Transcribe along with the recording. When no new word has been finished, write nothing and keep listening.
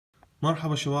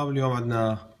مرحبا شباب، اليوم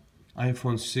عندنا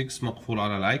ايفون 6 مقفول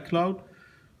على الاي كلاود،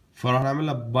 فراح نعمل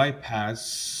له باي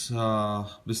باس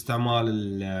باستعمال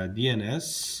الدي ان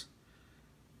اس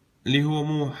اللي هو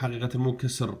مو حقيقة مو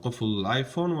كسر قفل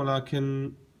الايفون،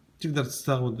 ولكن تقدر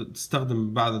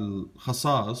تستخدم بعض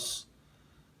الخصائص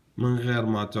من غير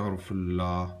ما تعرف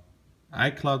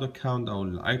الاي كلاود اكاونت او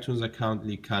الايتونز اكاونت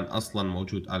اللي كان اصلا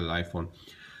موجود على الايفون.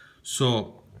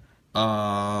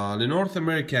 لنورث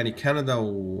امريكا يعني كندا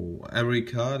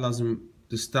وامريكا لازم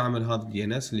تستعمل هذا الدي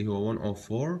ان اس اللي هو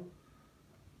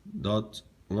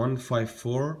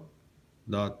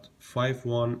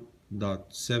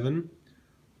 104.154.51.7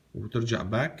 وترجع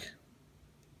باك،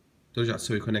 ترجع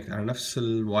تسوي كونكت على نفس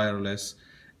الوايرلس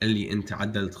اللي انت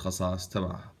عدلت خصائص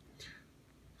تبعها.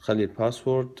 خلي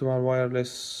الباسورد تبع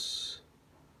الوايرلس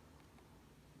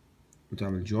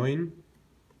وتعمل جوين،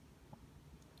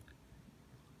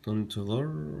 تنتظر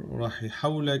وراح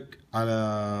يحولك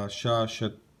على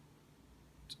شاشة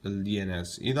الدي ان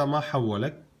اس. اذا ما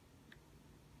حولك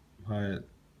هاي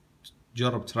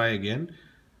جرب تراي اجين،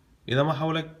 اذا ما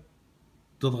حولك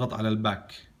تضغط على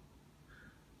الباك،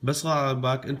 بس اضغط على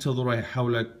الباك انتظر راح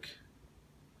يحولك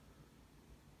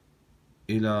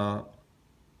الى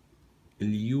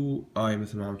اليو اي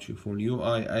مثل ما عم تشوفون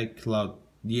يو اي ايكلاود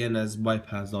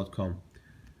dnsbypass.com.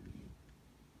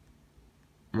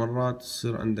 مرات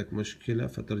تصير عندك مشكلة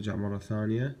فترجع مرة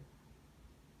ثانية.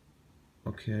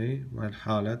 اوكي بهاي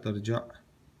الحالة ترجع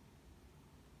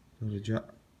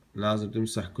لازم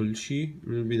تمسح كل شي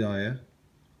من البداية،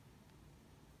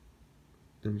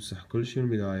 تمسح كل شي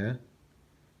من البداية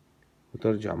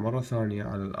وترجع مرة ثانية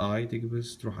على الاي،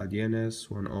 تكبس تروح على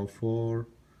DNS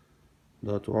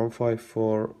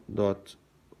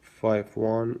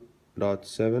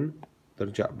 104.154.51.7،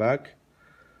 ترجع باك،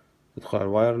 تدخل على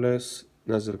الوايرلس،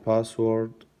 تنزل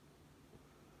باسورد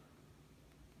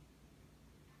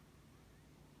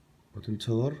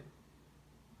وتنتظر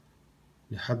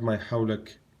لحد ما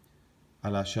يحولك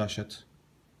على شاشة.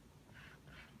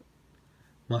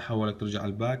 ما حولك ترجع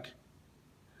على الباك،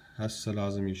 هسه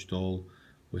لازم يشتغل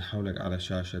ويحولك على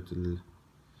شاشة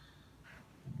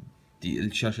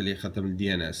الشاشة اللي اخذتها من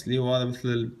الدي ان اس، اللي هو هذا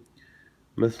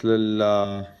مثل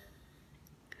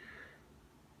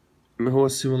هو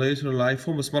السيموليتر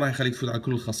الايفون، بس ما راح يخليك تفوت على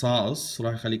كل الخصائص،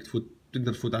 راح يخليك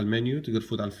تقدر تفوت على المنيو، تقدر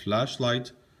تفوت على الفلاش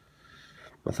لايت.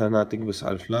 مثلا هنا تكبس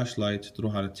على الفلاش لايت،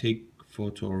 تروح على تيك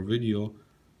فوتو او فيديو،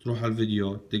 تروح على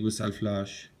الفيديو، تكبس على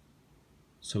الفلاش،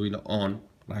 تسوي له اون،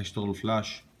 راح يشتغل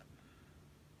الفلاش،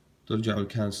 ترجع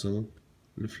الكانسل،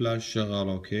 الفلاش شغال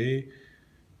اوكي.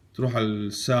 تروح على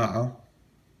الساعة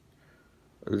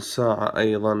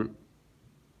ايضا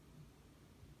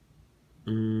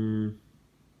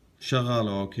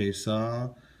شغالة اوكي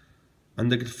ساعة.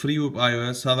 عندك الفري ويب اي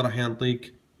او اس، هذا راح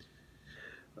يعطيك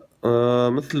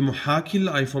مثل محاكي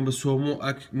للايفون، بس هو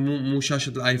مو شاشة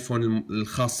الايفون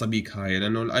الخاصة بيك هاي،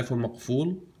 لانه الايفون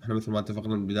مقفول. احنا مثل ما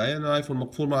اتفقنا من البداية ان الايفون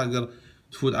مقفول، ما تقدر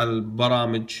تفوت على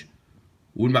البرامج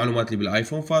والمعلومات اللي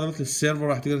بالايفون، فهذا مثل السيرفر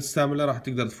راح تقدر تستعمله، راح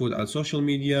تقدر تفوت على السوشيال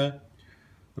ميديا،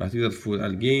 راح تقدر تفوت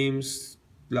على الجيمز،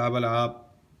 تلعب العاب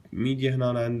ميديا.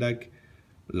 هنا عندك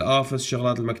الافيس،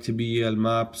 الشغلات المكتبية،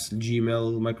 المابس،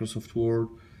 الجيميل، مايكروسوفت وورد.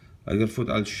 تقدر تفوت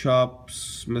على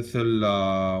الشوبس مثل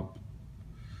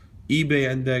اي باي،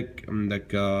 عندك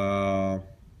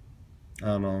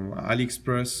انا علي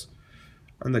اكسبرس،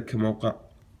 عندك موقع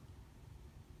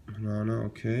هنا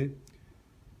اوكي.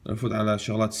 نفوت على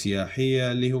شغلات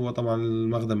سياحية اللي هو طبعا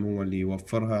المخدم هو اللي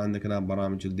يوفرها. عندك هنا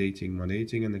برامج الديتنج ما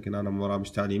ديتنج، عندك هنا برامج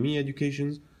تعليمية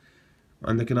educations،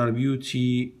 عندك هنا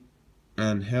بيوتي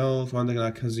and health، وعندك هنا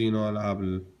كازينو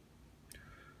العاب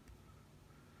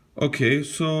اوكي.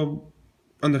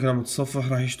 عندك هنا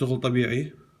متصفح راح يشتغل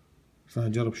طبيعي، راح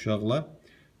نجرب شغلة.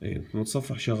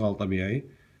 متصفح شغال طبيعي.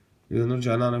 اذا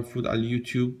نرجع هنا نفوت على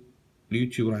اليوتيوب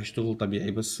راح يشتغل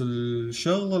طبيعي، بس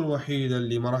الشغلة الوحيدة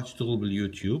اللي ما راح تشتغل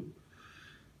باليوتيوب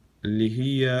اللي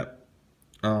هي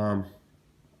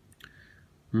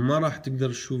ما راح تقدر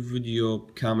تشوف فيديو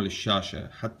بكامل الشاشة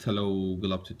حتى لو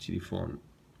قلبت التليفون.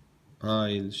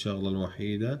 هاي الشغلة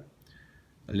الوحيدة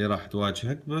اللي راح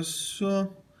تواجهك، بس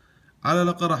على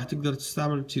الأقل راح تقدر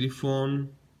تستعمل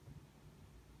التليفون.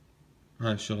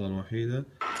 هاي الشغلة الوحيدة،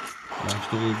 راح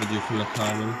يشتغل الفيديو كله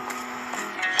كامل.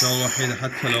 الشغلة الوحيدة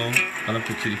حتى لو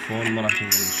قلبت التليفون ما راح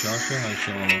تنزل الشاشة، هاي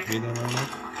الشغلة الوحيدة هنا.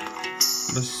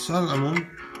 بس على العموم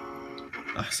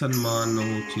أحسن ما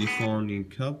إنه التليفون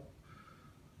ينكب،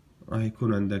 راح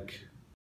يكون عندك